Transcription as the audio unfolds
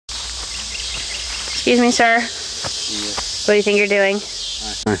Excuse me, sir. Yeah. What do you think you're doing?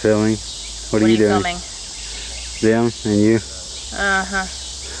 I'm filming. What are you doing? Filming? Them and you? Uh-huh.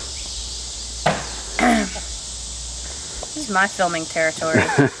 This is my filming territory.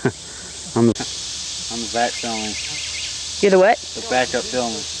 I'm the back filming. You're the what? The backup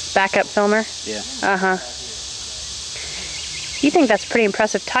filming. Backup filmer? Yeah. Uh-huh. You think that's a pretty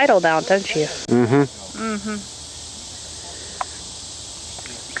impressive title now, don't you? Mm-hmm. Mm-hmm.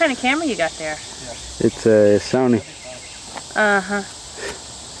 What kind of camera you got there? It's a Sony. Uh-huh.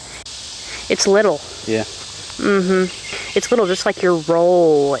 It's little. Yeah. Mm-hmm. It's little, just like your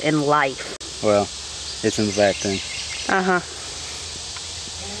role in life. Well, it's in the back thing. Uh-huh.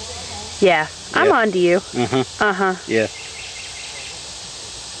 Yeah. I'm on to you. Uh-huh. Uh-huh. Yeah.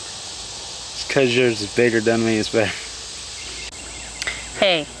 It's because yours is bigger than me, it's better.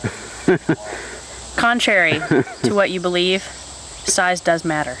 Hey. Contrary to what you believe, size does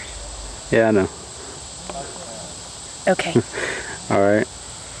matter. Yeah, I know. Okay. All right.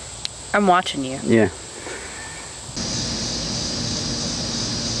 I'm watching you. Yeah.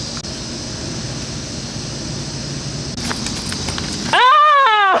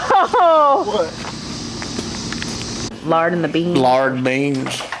 Oh! What? Lard in the beans. Lard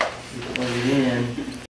beans. Put it in.